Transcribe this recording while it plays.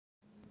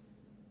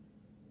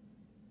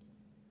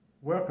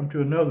Welcome to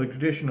another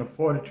edition of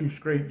 42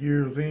 Straight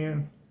Years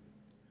In.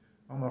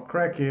 On my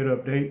crackhead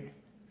update,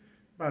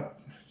 about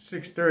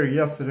 6:30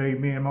 yesterday,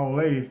 me and my old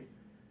lady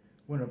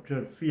went up to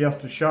the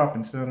Fiesta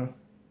Shopping Center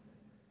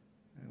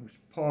and was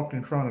parked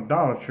in front of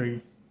Dollar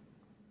Tree.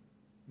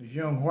 This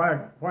young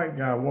white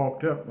guy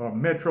walked up.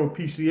 Metro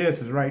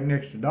PCS is right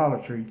next to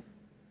Dollar Tree,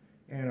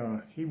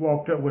 and he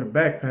walked up with a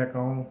backpack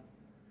on,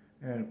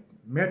 and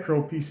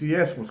Metro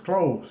PCS was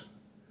closed.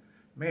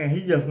 Man,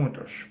 he just went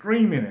to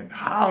screaming and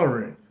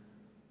hollering,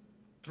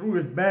 threw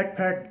his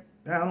backpack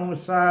down on the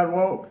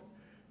sidewalk,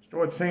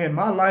 started saying,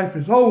 "My life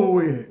is over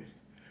with.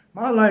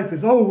 My life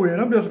is over with.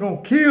 I'm just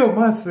going to kill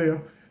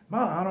myself."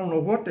 I don't know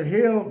what the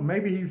hell.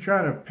 Maybe he was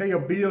trying to pay a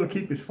bill to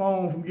keep his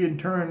phone from getting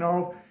turned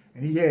off,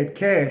 and he had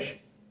cash.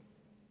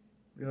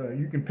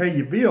 You can pay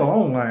your bill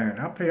online.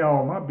 I pay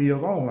all my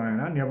bills online.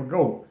 I never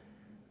go.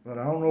 But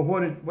I don't know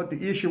what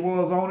the issue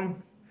was on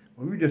him.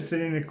 Well, we just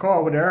sitting in the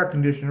car with the air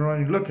conditioner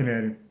running looking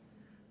at him.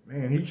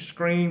 Man, he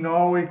screamed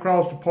all the way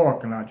across the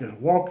parking lot, just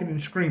walking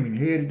and screaming,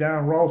 headed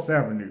down Ross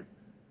Avenue.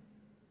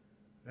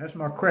 That's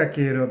my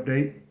crackhead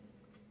update.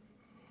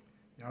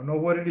 Y'all know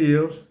what it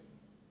is.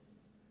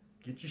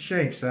 Get your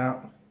shanks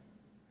out.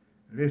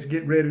 Let's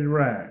get ready to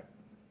ride.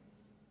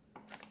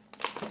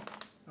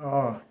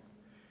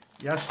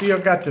 Yeah, I still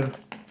got the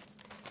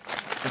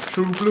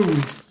True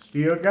Blues.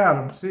 Still got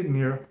them sitting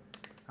here.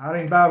 I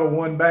didn't buy but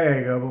one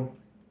bag of them.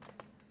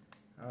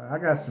 I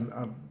got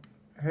some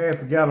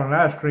half a gallon of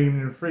ice cream in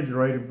the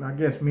refrigerator. I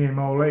guess me and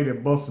my old lady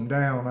bust them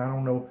down. I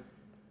don't know.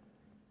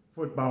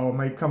 Football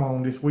may come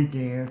on this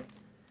weekend,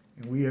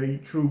 and we'll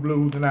eat True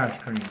Blues and ice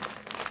cream.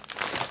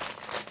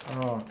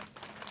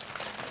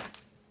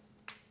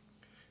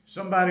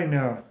 Somebody in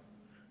the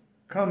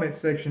comment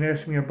section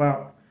asked me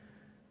about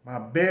my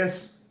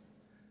best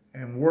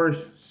and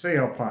worst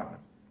sale partner.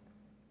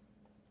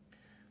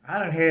 I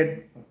done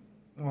had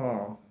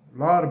a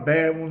lot of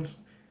bad ones,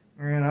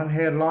 and I done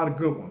had a lot of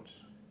good ones.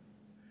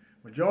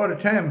 Majority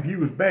of the time, if you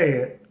was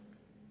bad,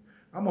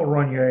 I'm going to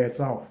run your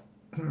ass off.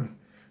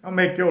 I'll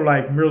make your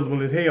life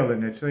miserable as hell in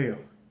that sale.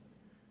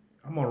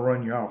 I'm going to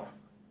run you off.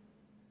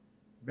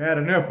 Bad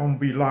enough, I'm going to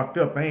be locked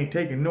up. I ain't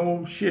taking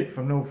no shit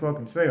from no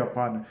fucking sale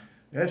partner.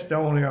 That's the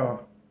only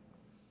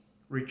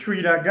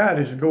retreat I got,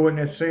 is to go in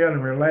that sale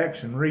and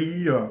relax and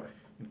read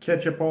and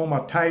catch up on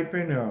my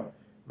typing. Man,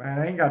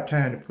 I ain't got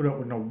time to put up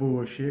with no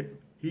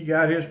bullshit. He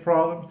got his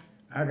problems,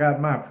 I got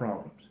my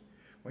problems.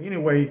 Well,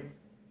 anyway,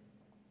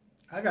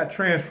 I got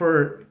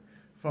transferred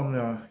from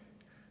the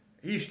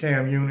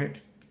Eastham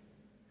unit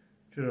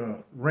to the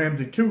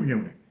Ramsey 2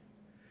 unit.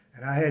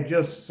 And I had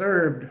just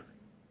served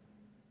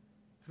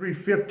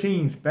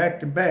 315s back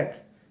to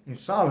back in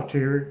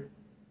solitary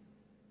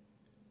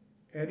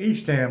at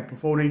Eastham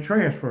before they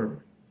transferred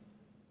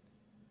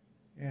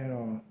me.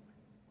 And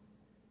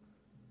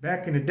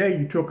back in the day,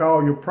 you took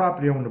all your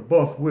property on the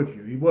bus with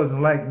you. It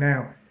wasn't like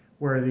now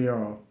where they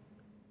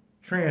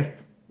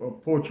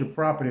transport your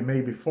property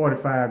maybe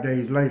 45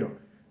 days later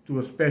to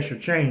a special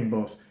chain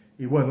bus.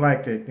 It wasn't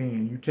like that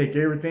then. You take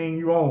everything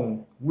you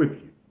own with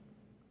you.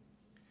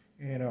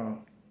 And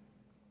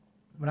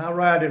when I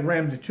arrived at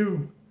Ramsey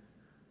 2,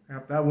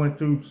 after I went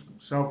through,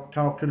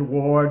 talked to the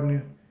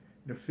warden,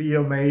 the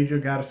field major,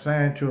 got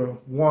assigned to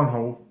one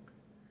hole,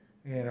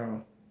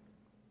 and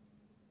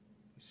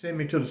he sent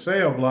me to the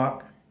cell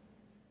block.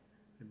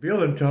 The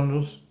building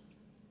tunnels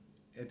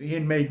at the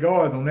inmate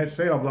guards on that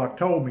cell block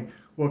told me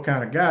what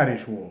kind of guy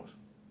this was.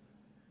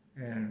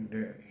 And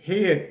the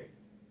head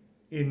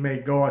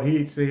inmate guard, he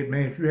had said,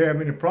 "Man, if you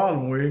have any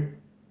problem with him,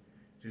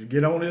 just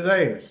get on his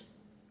ass."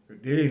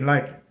 But they didn't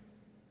like it.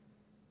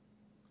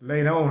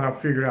 Later on, I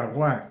figured out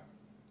why.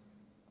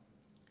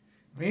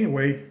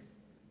 Anyway,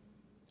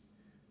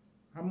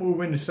 I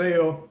moved in the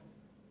cell,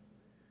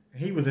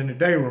 and he was in the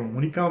day room.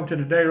 When he come to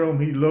the day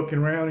room, he looking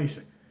around. He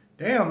said,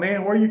 "Damn,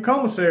 man, where you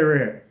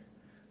commissary at?"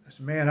 I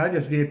said, "Man, I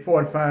just did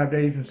 45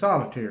 days in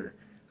solitary.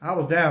 I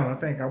was down, I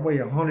think I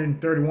weighed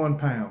 131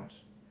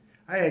 pounds.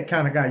 I had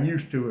kind of got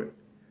used to it.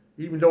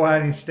 Even though I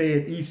didn't stay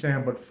at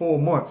Eastham but 4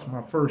 months,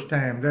 my first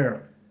time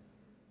there.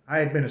 I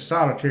had been a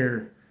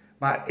solitary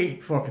about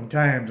 8 fucking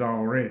times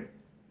already.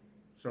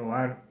 So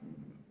I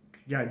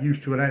got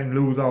used to it. I didn't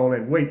lose all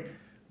that weight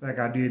like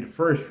I did the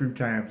first few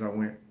times I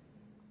went.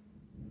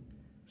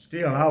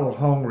 Still, I was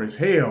hungry as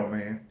hell,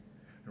 man.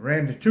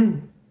 Ramsey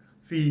 2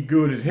 feed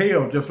good as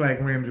hell, just like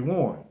Ramsey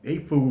 1. They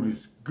food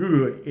is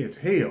good as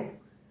hell.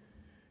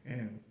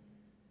 And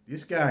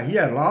this guy, he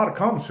had a lot of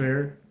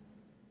commissary.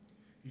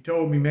 He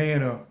told me,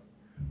 "Man,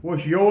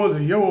 what's yours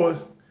is yours,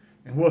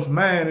 and what's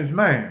mine is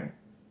mine."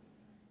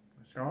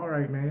 I said, "All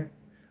right, man."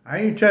 I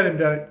ain't telling him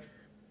that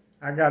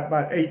I got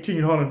about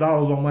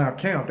 $1,800 on my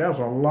account. That was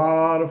a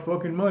lot of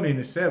fucking money in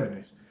the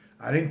 70s.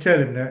 I didn't tell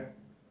him that.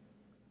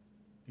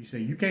 He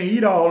said, "You can't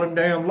eat all them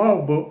damn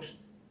law books."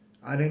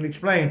 I didn't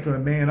explain to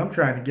him, "Man, I'm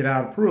trying to get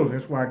out of prison.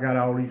 That's why I got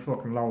all these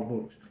fucking law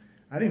books."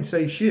 I didn't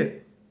say shit.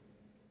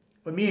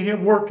 But me and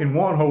him work in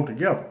one hole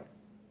together.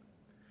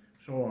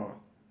 So,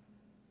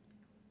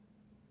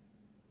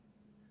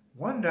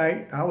 one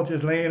night, I was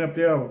just laying up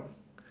there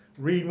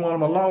reading one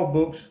of my law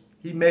books,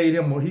 he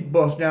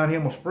bust down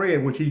him a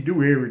spread, which he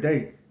do every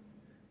day.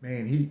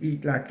 Man, he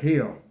eat like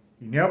hell.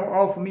 He never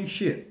offered me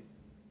shit.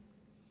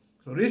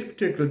 So this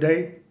particular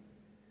day,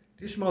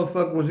 this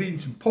motherfucker was eating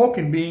some pork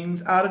and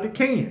beans out of the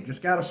can.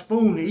 Just got a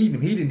spoon to eat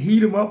them. He didn't heat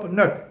them up or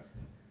nothing.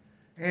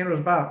 And it was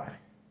about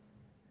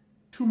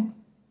 2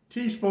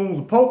 teaspoons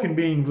of pork and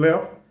beans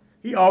left.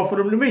 He offered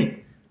them to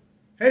me.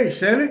 Hey,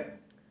 Sally,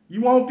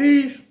 you want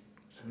these?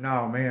 I said,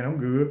 no, man, I'm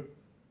good.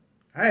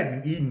 I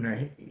hadn't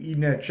been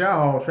eating that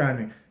chow hall trying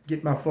to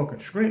get my fucking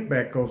strength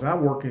back because I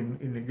work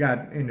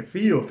in the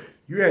field.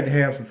 You had to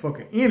have some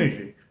fucking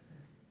energy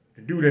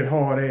to do that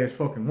hard ass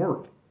fucking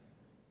work.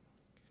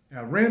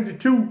 Now Ramsey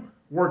 2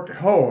 worked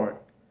hard,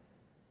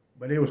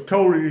 but it was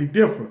totally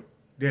different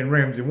than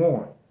Ramsey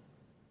 1.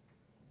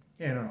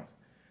 And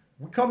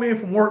we come in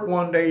from work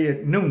one day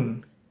at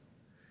noon,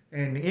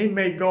 and the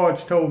inmate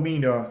guards told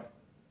me to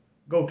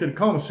go to the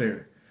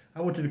commissary.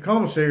 I went to the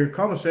commissary. The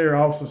commissary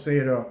officer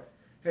said,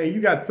 hey,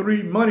 you got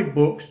 3 money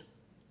books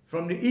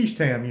from the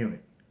Eastham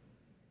unit.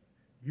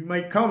 You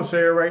make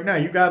commissary right now.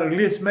 You got a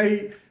list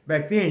made.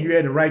 Back then, you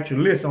had to write your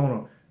list on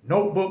a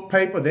notebook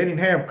paper. They didn't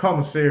have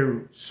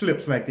commissary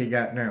slips like they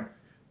got now.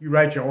 You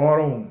write your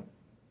order on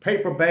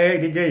paper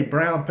bag. They gave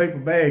brown paper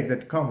bags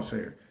at the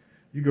commissary.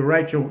 You could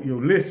write your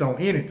list on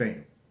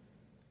anything.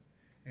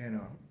 And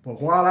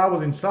but while I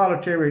was in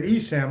solitary at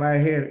Eastham, I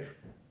had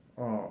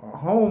a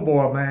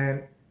homeboy of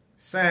mine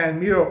sign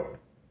me up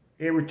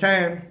every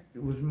time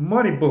it was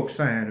money book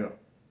signed up.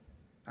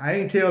 I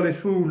didn't tell this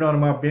fool none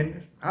of my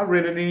business. I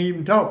really didn't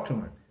even talk to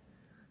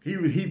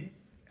him.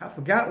 I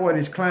forgot where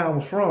this clown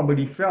was from, but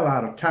he fell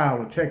out of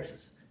Tyler,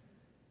 Texas.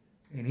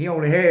 And he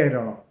only had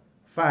a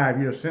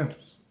 5-year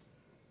sentence.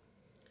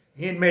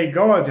 Inmate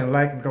guards didn't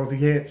like him because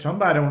he had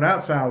somebody on the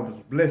outside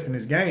was blessing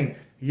his game.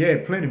 He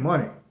had plenty of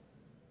money.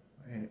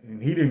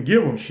 And he didn't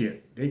give them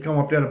shit. They come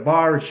up there to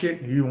borrow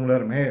shit and he won't let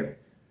them have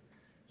it.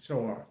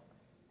 So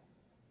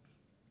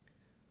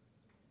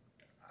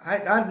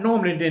I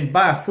normally didn't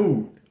buy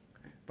food.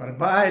 But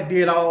if I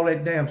did all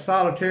that damn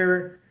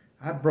solitary,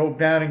 I broke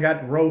down and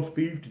got the roast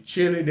beef, the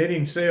chili. They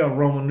didn't sell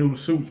Roman noodle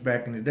soups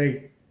back in the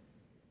day.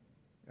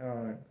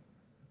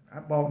 I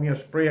bought me a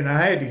spread, and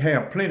I had to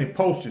have plenty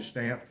postage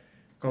stamps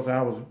because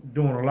I was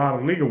doing a lot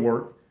of legal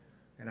work,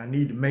 and I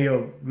need to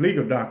mail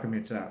legal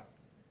documents out.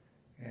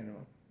 And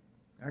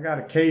I got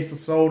a case of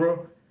soda.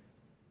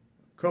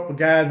 A couple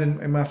guys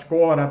in my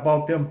squad, I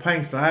bought them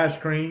pints of ice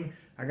cream.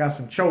 I got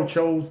some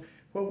chochos.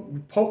 Well,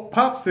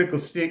 popsicle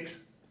sticks,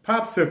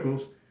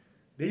 popsicles,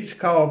 they used to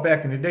call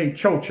back in the day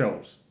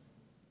chochos.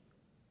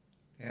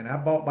 And I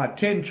bought about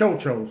 10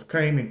 chochos,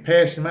 came and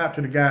passed them out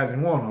to the guys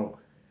in one hole.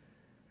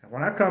 And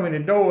when I come in the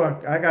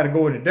door, I got to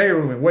go in the day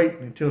room and wait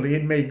until the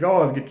inmate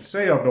guards get the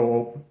cell door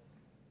open.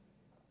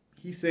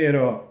 He said,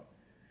 I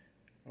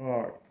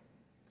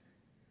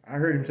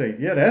heard him say,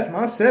 yeah, that's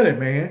my celly,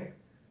 man.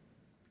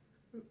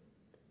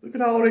 Look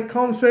at all that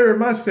commissary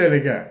my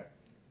celly got.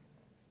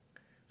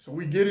 So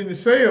we get in the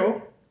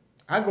cell.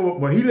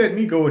 He let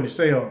me go in the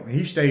cell, and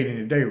he stayed in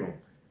the day room.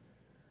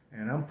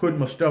 And I'm putting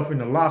my stuff in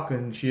the locker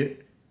and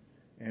shit.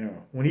 And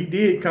when he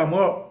did come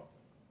up,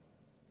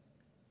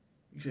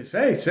 he says,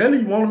 hey, Sally,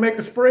 you want to make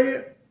a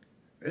spread?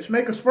 Let's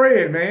make a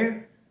spread,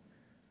 man.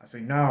 I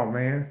say, no,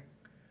 man.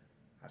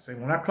 I say,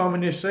 when I come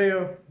in this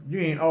cell, you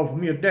ain't offer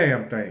me a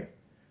damn thing.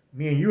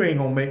 Me and you ain't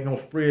going to make no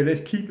spread.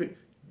 Let's keep it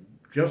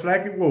just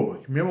like it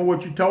was. Remember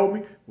what you told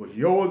me? What's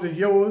yours is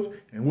yours,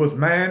 and what's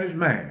mine is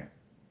mine.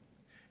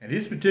 And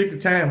this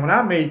particular time, when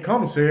I made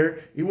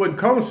commissary, it wasn't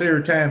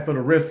commissary time for the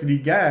rest of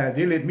these guys.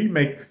 They let me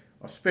make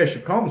a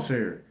special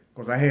commissary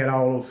because I had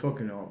all those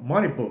fucking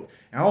money books.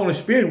 I only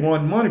spent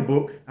 1 money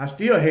book. I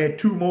still had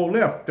 2 more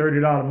left,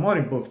 $30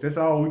 money books. That's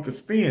all we could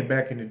spend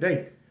back in the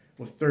day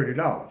was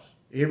 $30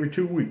 every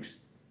 2 weeks.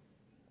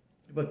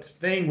 But the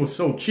thing was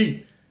so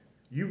cheap.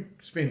 You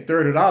spend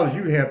 $30,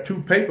 you have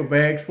 2 paper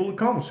bags full of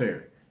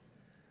commissary.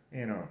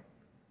 And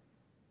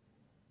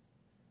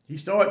he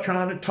started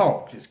trying to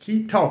talk. Just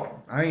keep talking.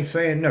 I ain't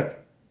saying nothing.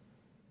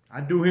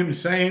 I do him the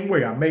same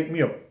way. I make me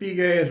a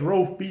big-ass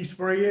roast beef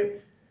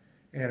spread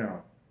and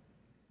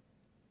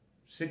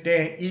sit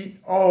there and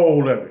eat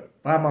all of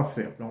it by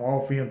myself. Don't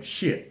offer him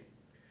shit.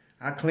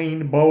 I clean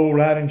the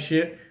bowl out and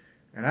shit,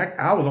 and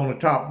I was on the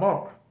top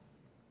bunk.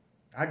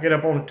 I get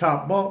up on the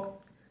top bunk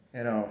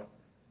and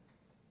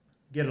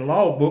get a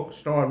law book,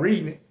 start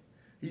reading it.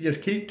 He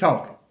just keep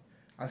talking.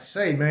 I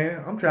say,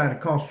 man, I'm trying to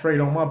concentrate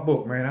on my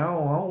book, man. I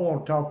don't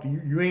want to talk to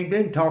you. You ain't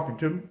been talking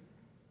to me.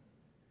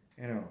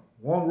 And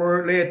one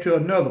word led to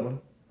another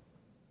one.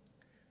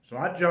 So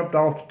I jumped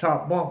off the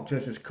top bunk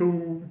just as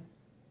cool.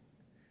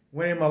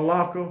 Went in my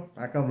locker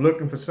like I'm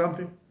looking for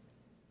something.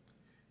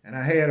 And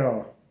I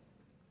had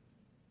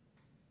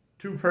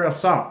 2 pair of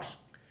socks.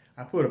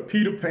 I put a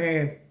Peter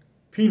Pan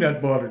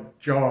peanut butter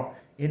jar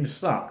in the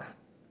sock.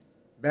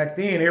 Back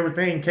then,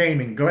 everything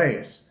came in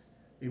glass.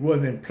 It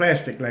wasn't in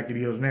plastic like it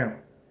is now.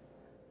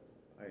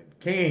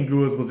 Canned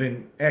goods was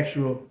in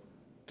actual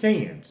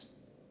cans.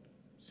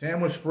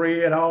 Sandwich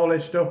spread, all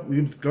that stuff,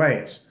 it was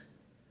glass.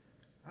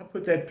 I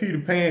put that Peter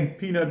Pan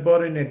peanut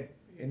butter in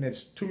in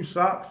his 2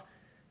 socks,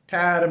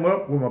 tied him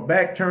up with my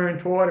back turned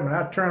toward him, and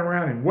I turned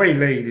around and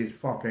waylaid his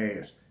fuck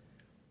ass.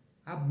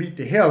 I beat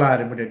the hell out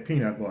of him with that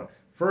peanut butter.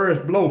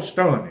 First blow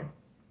stunned him.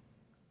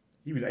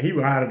 He was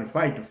out of the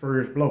fight the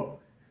first blow.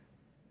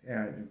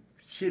 And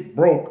shit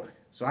broke,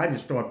 so I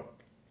just started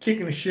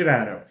kicking the shit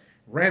out of him.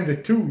 Ramsey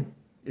 2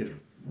 is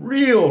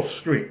real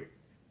strict.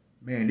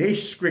 Man, they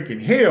strict in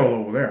hell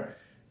over there.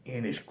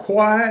 And it's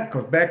quiet,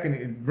 because back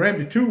in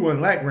Ramsey 2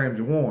 wasn't like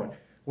Ramsey 1,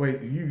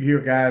 where you hear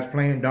guys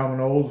playing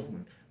dominoes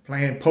and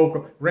playing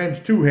poker.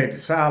 Ramsey 2 had the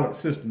silent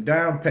system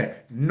down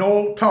pat.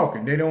 No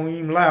talking. They don't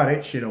even allow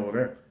that shit over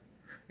there.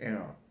 You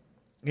know,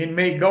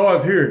 inmate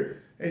guards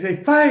here, they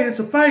say, fight, it's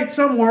a fight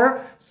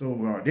somewhere.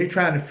 So they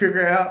trying to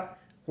figure out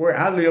where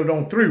I lived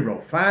on 3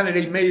 row.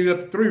 Finally, they made it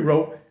up to 3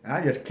 row, and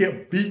I just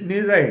kept beating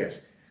his ass.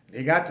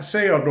 They got the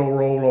cell door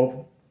rolled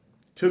open.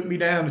 Took me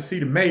down to see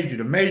the major.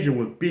 The major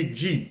was Big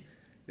G.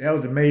 That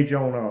was the major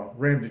on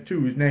Ramsey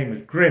 2. His name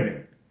is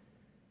Grinning.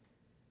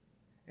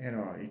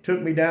 And he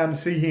took me down to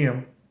see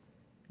him.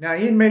 Now,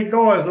 inmate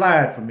guards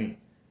lied for me.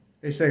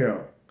 They say,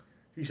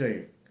 he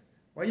said,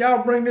 well,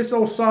 y'all bring this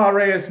old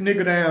sorry-ass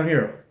nigga down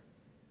here.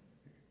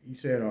 He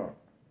said,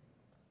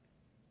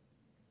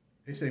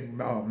 they said,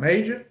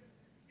 Major,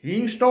 he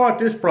didn't start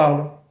this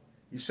problem.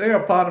 His cell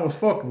partner was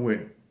fucking with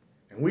him.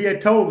 And we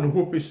had told him to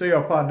whoop his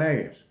cell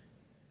partner ass.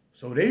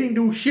 So they didn't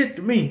do shit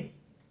to me.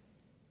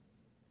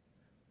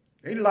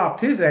 They locked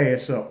his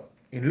ass up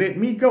and let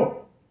me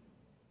go.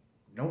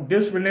 No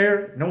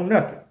disciplinary, no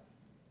nothing.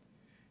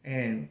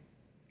 And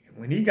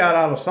when he got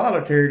out of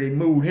solitary, they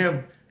moved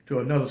him to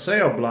another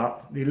cell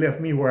block. They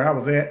left me where I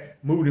was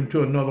at, moved him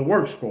to another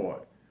work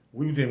squad.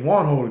 We was in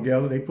 1 hole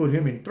together. They put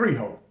him in 3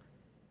 hole.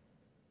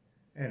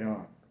 And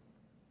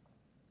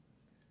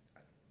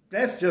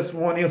that's just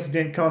one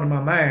incident come to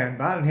my mind.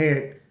 But I done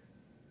had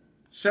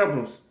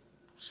several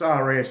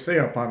sorry-ass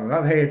cell partners.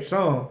 I've had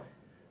some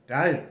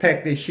that I just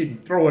pack this shit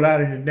and throw it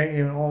out in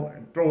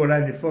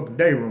the fucking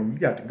day room. You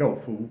got to go,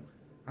 fool.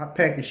 I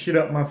pack this shit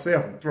up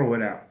myself and throw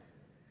it out.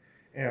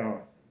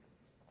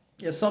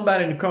 Yeah,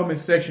 somebody in the comment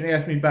section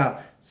asked me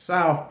about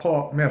South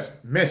Park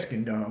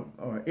Meskin,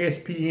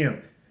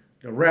 SPM,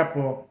 the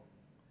rapper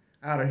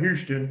out of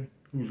Houston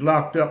who's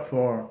locked up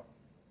for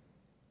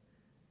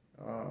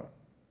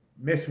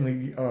messing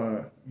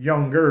with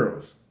young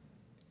girls.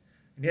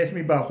 And asked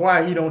me about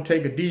why he don't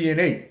take a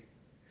DNA.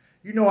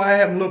 You know, I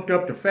haven't looked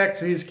up the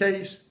facts of his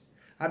case.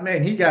 I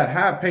mean, he got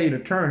high-paid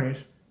attorneys.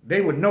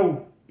 They would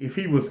know if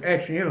he was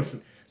actually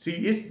innocent. See,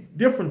 it's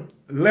different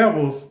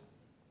levels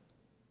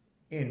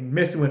in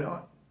messing with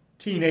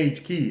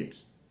teenage kids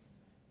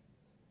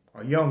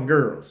or young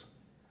girls.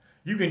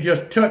 You can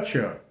just touch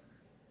her.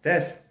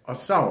 That's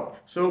assault.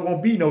 So it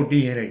won't be no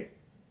DNA.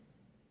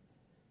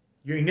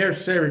 You ain't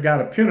necessarily got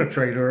to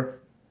penetrate her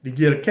to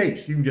get a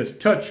case. You can just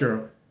touch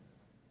her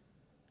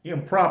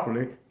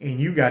improperly and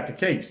you got the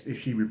case if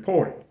she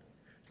reported.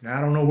 Now,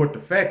 I don't know what the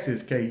facts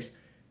is case,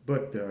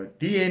 but the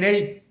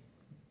DNA,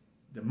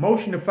 the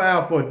motion to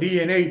file for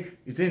DNA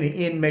is in the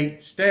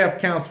inmate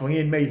staff counsel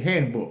inmate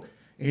handbook.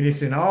 And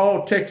it's in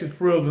all Texas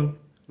prison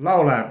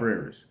law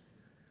libraries.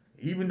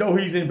 Even though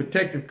he's in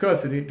protective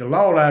custody, the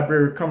law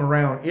library come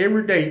around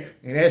every day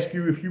and ask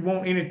you if you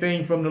want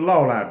anything from the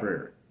law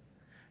library.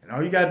 And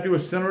all you got to do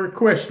is send a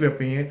request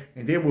slip in,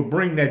 and they will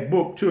bring that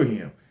book to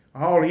him.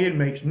 All the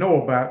inmates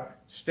know about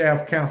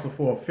Staff Counsel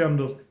for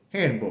Offenders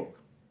Handbook.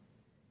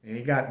 And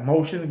he got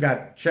motion,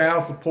 got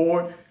child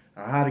support,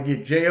 how to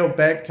get jail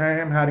back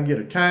time, how to get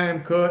a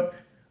time cut,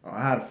 or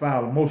how to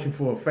file a motion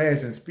for a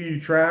fast and speedy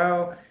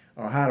trial,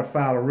 or how to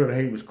file a writ of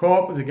habeas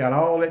corpus. It got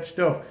all that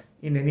stuff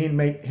in an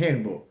inmate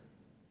handbook.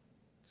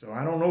 So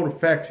I don't know the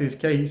facts of his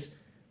case,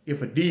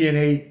 if a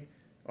DNA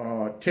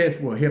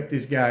test will help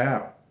this guy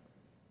out.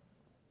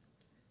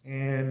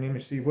 And let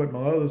me see what my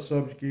other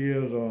subject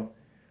is.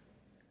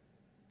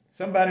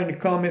 Somebody in the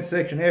comment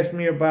section asked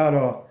me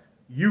about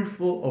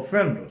youthful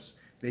offenders.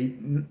 They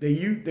in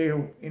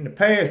the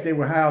past they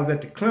were housed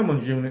at the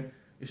Clemens unit.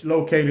 It's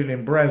located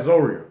in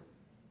Brazoria.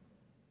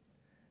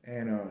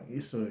 And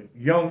it's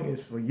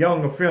for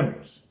young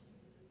offenders.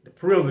 The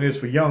prison is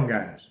for young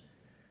guys.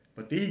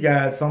 But these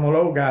guys, some of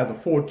those guys are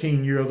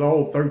 14 years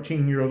old,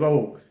 13 years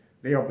old.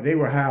 They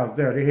were housed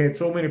there. They had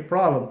so many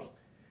problems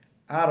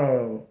out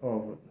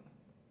of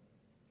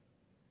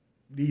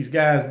these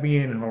guys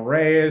being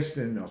harassed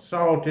and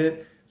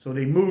assaulted, so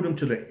they moved them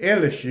to the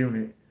Ellis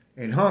unit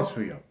in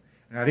Huntsville.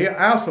 Now they're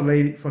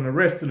isolated from the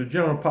rest of the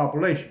general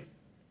population.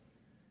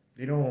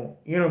 They don't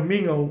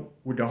intermingle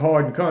with the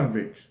hardened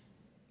convicts.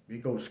 They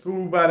go to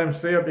school by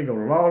themselves. They go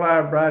to law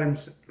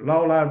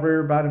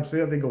library by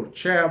themselves. They go to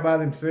chow by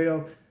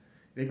themselves.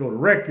 They go to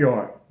rec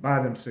yard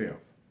by themselves.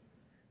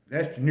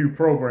 That's the new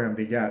program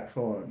they got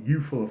for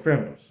youthful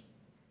offenders.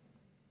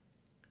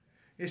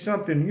 It's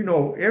something, you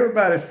know,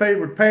 everybody's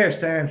favorite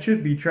pastime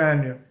should be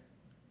trying to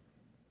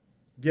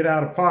get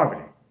out of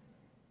poverty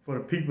for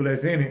the people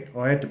that's in it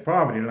or at the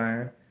poverty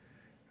line.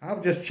 I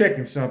was just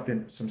checking some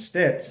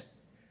stats.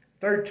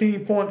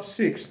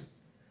 13.6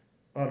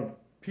 of the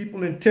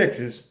people in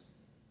Texas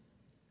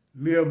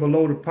live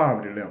below the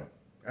poverty level.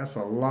 That's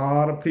a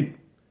lot of people.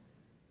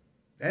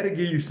 That'll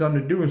give you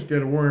something to do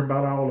instead of worrying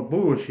about all the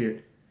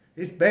bullshit.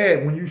 It's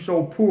bad when you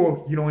so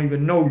poor you don't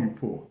even know you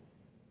poor.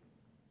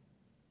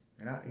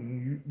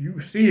 And you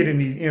see it in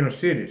these inner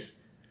cities.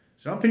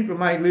 Some people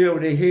might live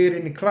with their head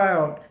in the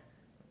cloud,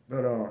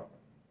 but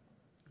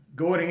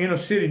go in the inner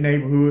city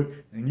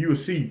neighborhood and you'll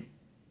see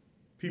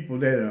people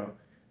that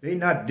they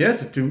not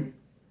destitute,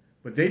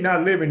 but they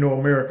not living no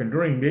American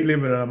dream. They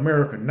live in an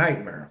American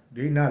nightmare.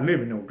 They not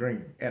living no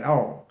dream at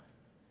all.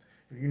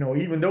 You know,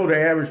 even though the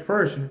average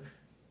person,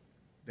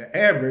 the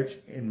average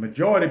and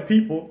majority of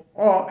people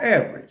are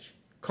average,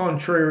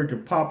 contrary to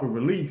popular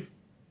belief,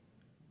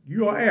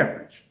 you are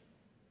average.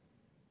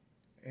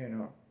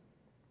 And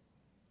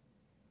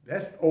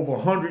that's over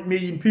 100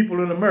 million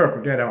people in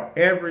America that are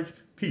average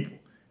people.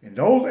 And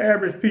those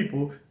average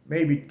people,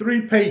 maybe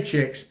 3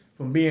 paychecks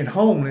from being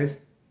homeless,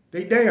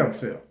 they damn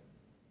self.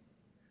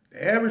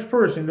 The average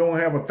person don't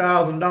have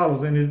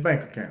 $1,000 in his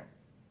bank account.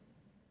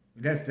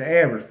 That's the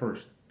average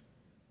person.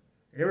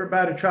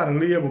 Everybody try to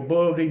live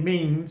above their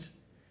means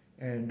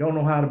and don't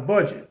know how to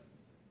budget.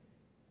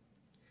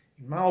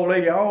 My old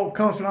lady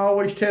constantly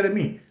always telling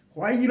me,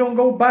 why you don't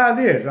go buy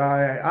this?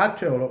 I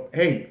tell her,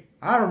 hey,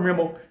 I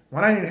remember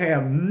when I didn't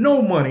have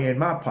no money in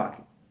my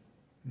pocket.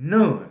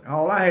 None.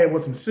 All I had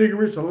was some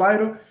cigarettes, a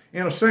lighter,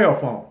 and a cell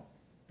phone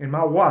in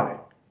my wallet.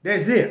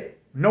 That's it.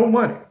 No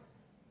money.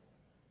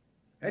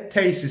 That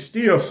taste is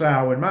still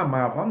sour in my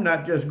mouth. I'm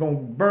not just going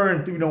to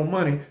burn through no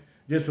money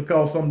just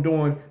because I'm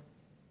doing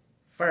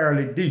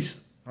fairly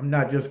decent. I'm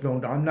not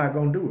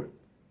going to do it.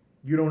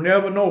 You don't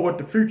never know what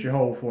the future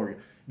holds for you.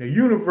 The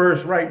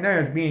universe right now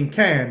is being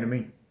kind to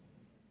me.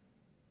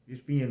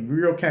 It's being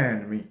real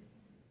kind to me.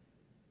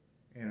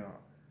 And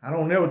I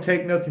don't never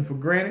take nothing for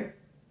granted.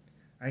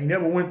 I ain't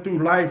never went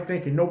through life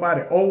thinking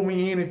nobody owe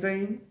me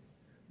anything.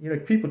 You know,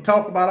 people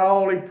talk about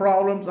all their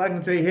problems. I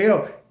can say,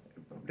 hell,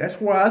 that's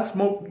why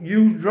I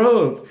use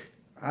drugs.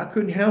 I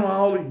couldn't handle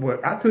all it,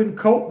 but I couldn't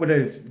cope with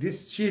it.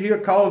 This shit here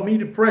caused me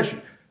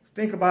depression.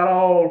 Think about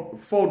all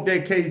 4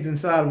 decades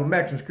inside of a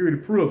maximum security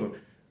prison.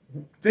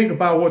 Think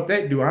about what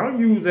that do. I don't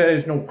use that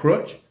as no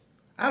crutch.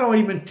 I don't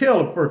even tell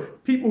a person.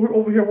 People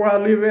over here where I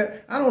live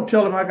at, I don't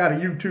tell them I got a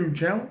YouTube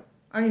channel.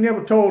 I ain't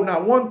never told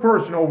not one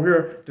person over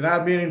here that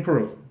I've been in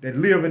prison, that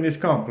live in this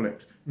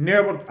complex.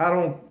 Never,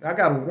 I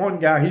got one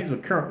guy, he's a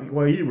colonel,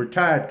 well, he's a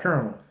retired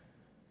colonel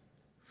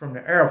from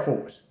the Air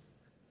Force.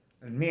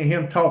 And me and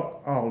him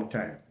talk all the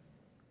time.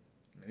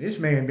 And this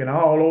man been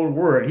all over the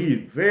world. He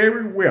is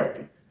very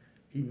wealthy.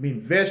 He been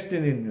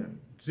investing in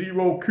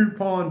zero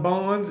coupon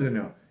bonds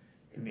and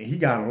he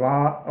got a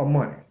lot of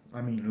money.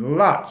 I mean,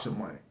 lots of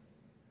money.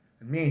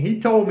 And man,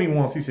 he told me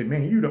once, he said,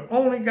 man, you the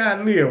only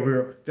guy live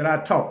here that I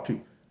talk to.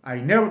 I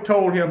never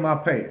told him my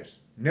past.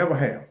 Never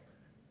have.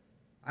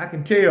 I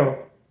can tell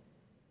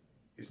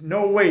there's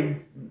no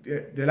way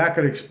that I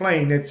could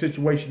explain that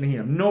situation to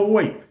him. No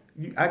way.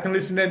 I can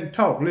listen to that and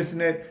talk, listen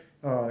to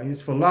that,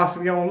 his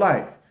philosophy on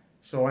life.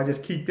 So I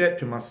just keep that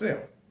to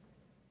myself.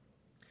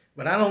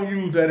 But I don't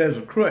use that as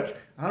a crutch.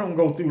 I don't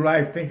go through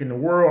life thinking the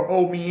world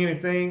owe me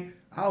anything.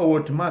 I owe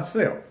it to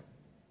myself.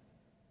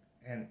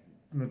 And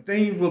when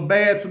things were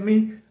bad for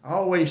me, I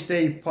always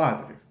stayed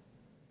positive.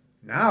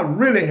 Now I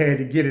really had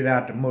to get it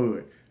out the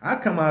mud. I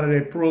come out of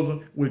that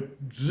prison with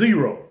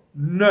zero,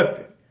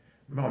 nothing.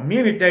 On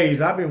many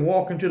days I've been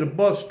walking to the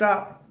bus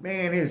stop.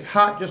 Man, it's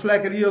hot just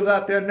like it is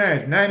out there now.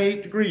 It's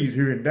 98 degrees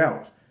here in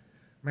Dallas.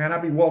 Man, I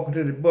be walking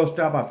to the bus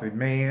stop. I say,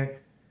 man,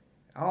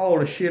 all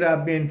the shit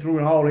I've been through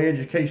and all the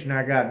education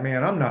I got,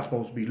 man, I'm not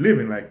supposed to be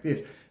living like this.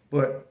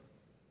 But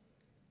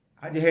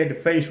I just had to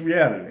face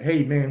reality.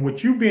 Hey, man,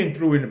 what you've been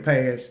through in the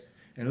past,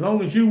 as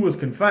long as you was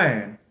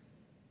confined,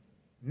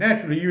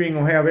 naturally you ain't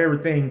gonna have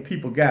everything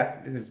people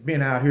got that's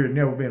been out here and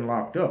never been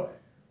locked up.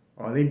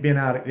 Or they've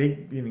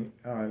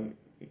been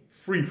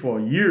free for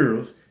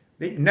years.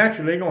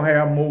 Naturally they're gonna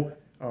have more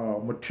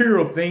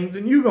material things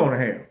than you're gonna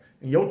have.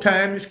 And your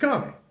time is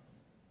coming.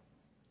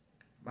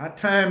 My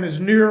time is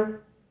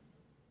near.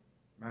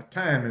 My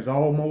time is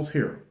almost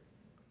here.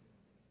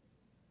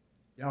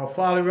 Y'all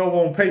follow me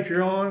over on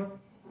Patreon.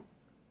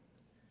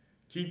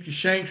 Keep your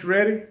shanks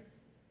ready.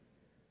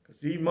 Because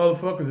these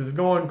motherfuckers is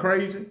going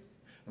crazy.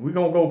 And we're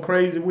going to go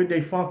crazy with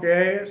their funky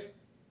ass.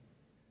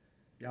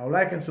 Y'all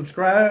like and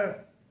subscribe.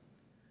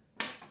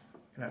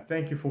 And I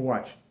thank you for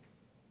watching.